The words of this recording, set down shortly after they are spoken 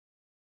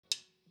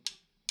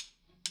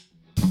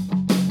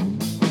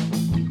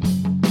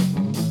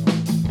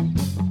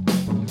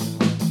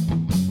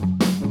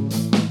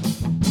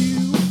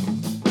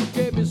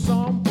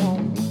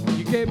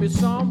me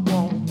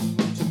someone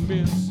to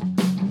miss.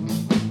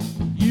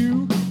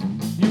 You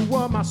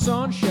were my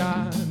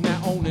sunshine, now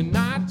only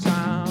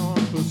nighttime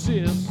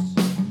persists.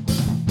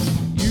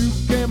 You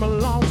came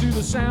along to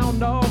the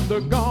sound of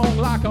the gong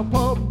like a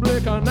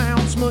public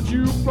announcement.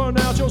 You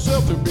pronounced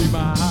yourself to be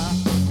my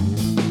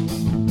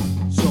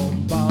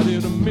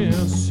somebody to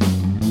miss.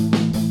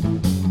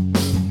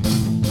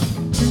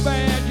 Too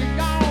bad you're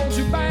gone,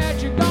 too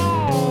bad you're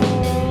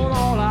gone.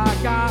 All I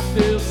got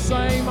is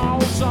same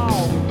old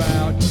song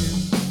about you.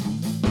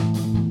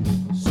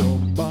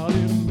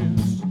 Somebody to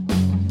miss.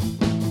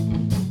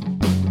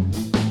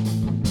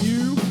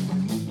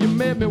 You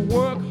made me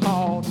work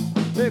hard,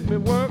 make me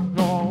work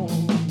on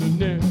the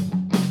net.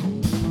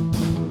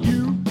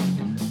 You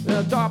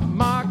dropped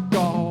my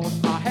guard,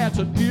 I had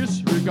to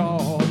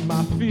disregard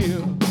my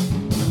fear.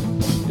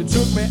 You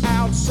took me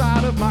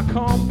outside of my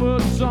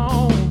comfort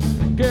zone,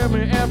 gave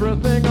me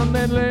everything and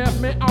then left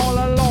me all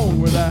alone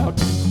without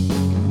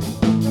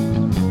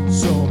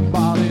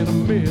somebody to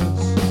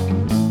miss.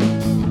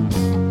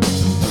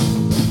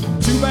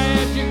 Too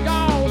bad you're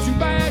gone, too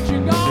bad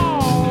you're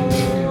gone.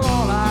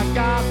 All I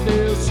got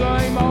is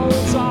same old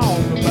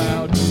song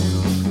about you.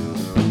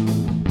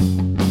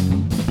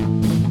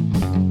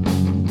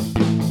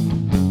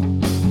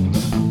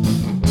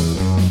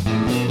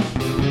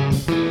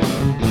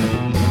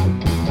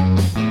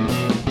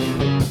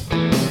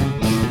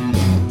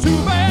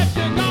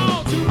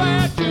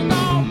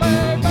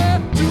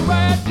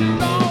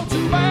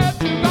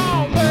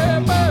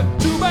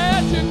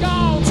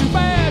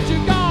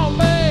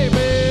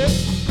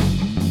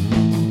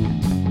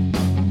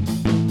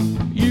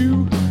 You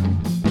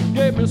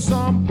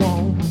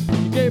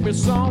gave me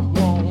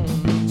someone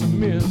to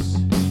miss.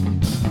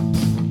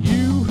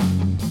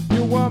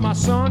 You were my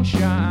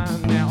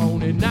sunshine, now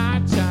only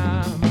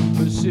nighttime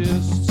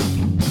persists.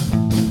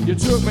 You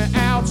took me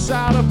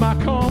outside of my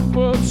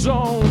comfort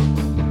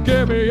zone,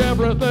 gave me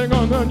everything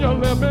and then you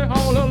left me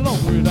all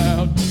alone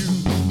without